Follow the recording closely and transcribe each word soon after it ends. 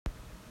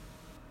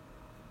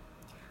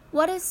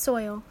What is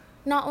soil?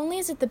 Not only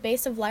is it the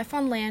base of life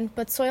on land,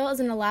 but soil is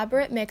an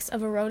elaborate mix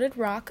of eroded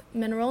rock,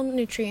 mineral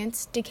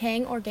nutrients,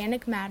 decaying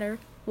organic matter,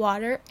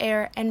 water,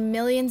 air, and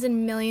millions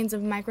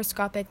of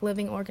microscopic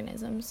living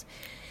organisms.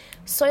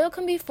 Soil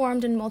can be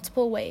formed in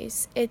multiple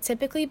ways. It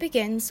typically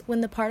begins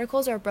when the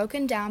particles are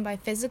broken down by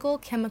physical,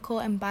 chemical,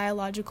 and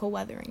biological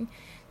weathering.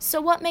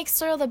 So what makes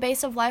soil the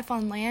base of life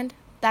on land?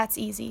 That's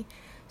easy.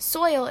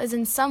 Soil is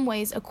in some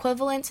ways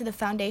equivalent to the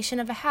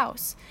foundation of a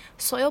house.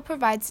 Soil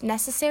provides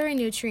necessary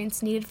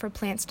nutrients needed for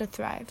plants to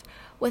thrive.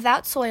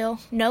 Without soil,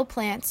 no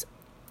plants.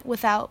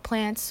 Without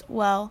plants,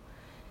 well,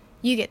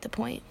 you get the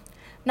point.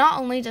 Not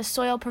only does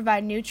soil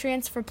provide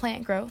nutrients for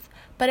plant growth,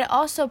 but it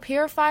also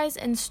purifies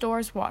and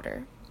stores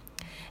water.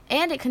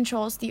 And it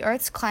controls the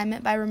Earth's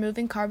climate by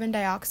removing carbon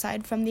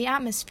dioxide from the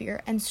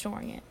atmosphere and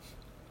storing it.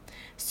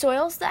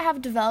 Soils that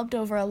have developed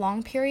over a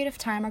long period of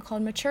time are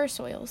called mature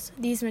soils.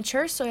 These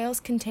mature soils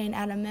contain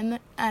at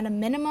a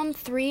minimum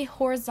 3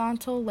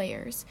 horizontal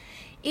layers.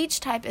 Each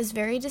type is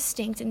very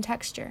distinct in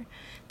texture.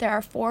 There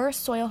are 4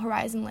 soil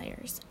horizon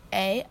layers,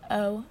 A,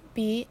 O,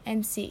 B,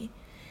 and C.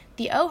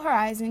 The O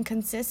horizon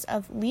consists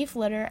of leaf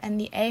litter, and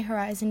the A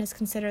horizon is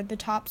considered the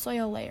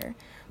topsoil layer.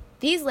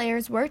 These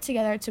layers work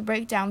together to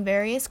break down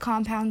various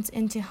compounds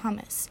into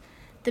humus.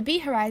 The B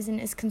horizon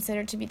is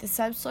considered to be the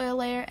subsoil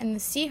layer, and the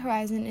C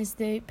horizon is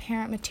the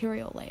parent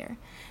material layer.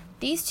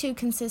 These two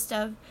consist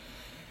of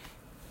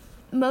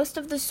most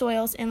of the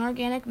soil's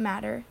inorganic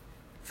matter.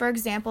 For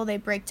example, they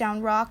break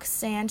down rock,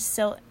 sand,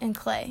 silt, and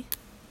clay.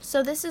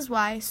 So this is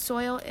why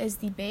soil is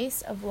the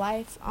base of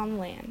life on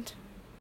land.